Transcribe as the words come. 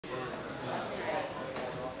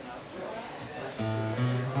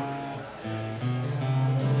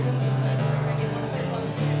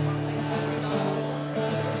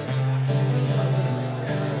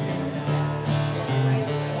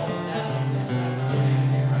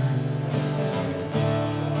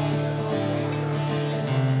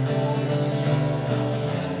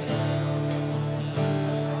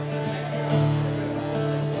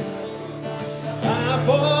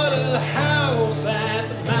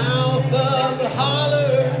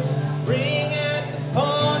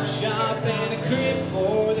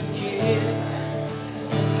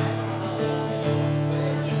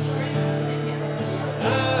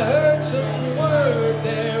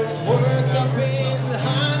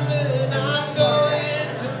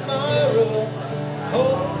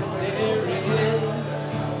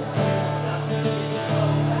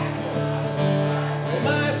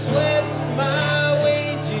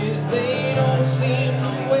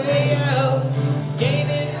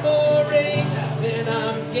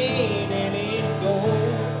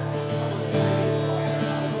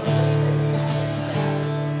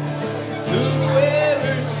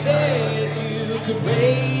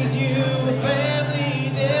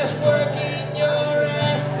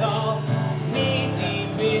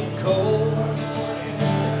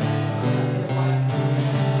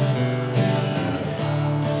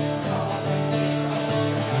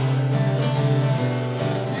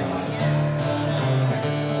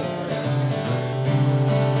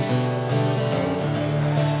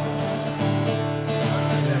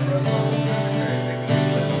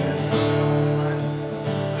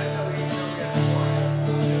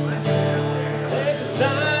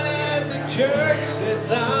church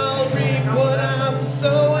says I'll reap what I'm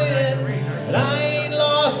sowing, but I ain't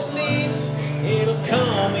lost sleep, it'll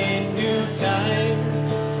come in due time.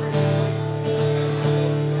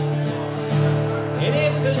 And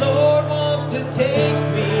if the Lord wants to take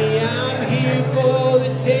me, I'm here for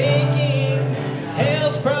the taking.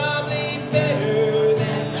 Hell's probably better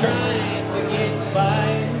than trying to get by.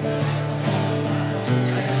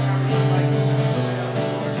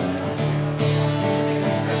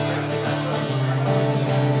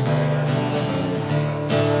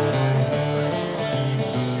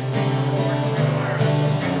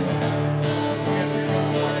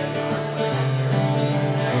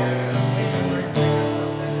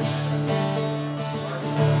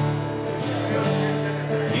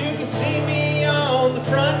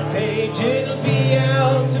 Front page, it'll be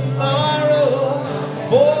out tomorrow.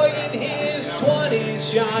 Boy in his 20s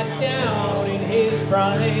shot down in his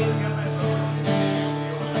prime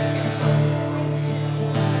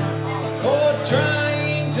for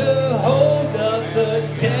trying to hold up the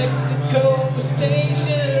Texaco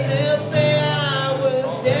station. They'll say I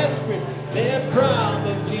was desperate, they're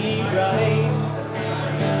probably right.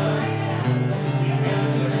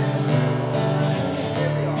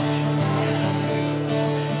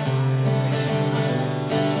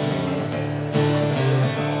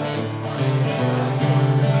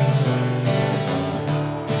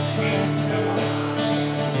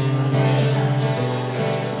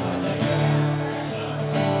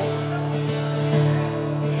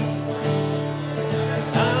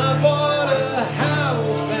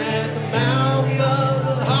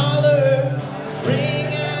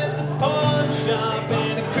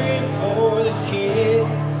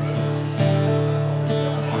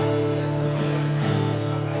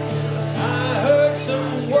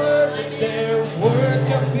 There was work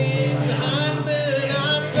up in Hyndman.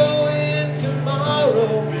 I'm going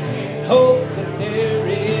tomorrow. Hope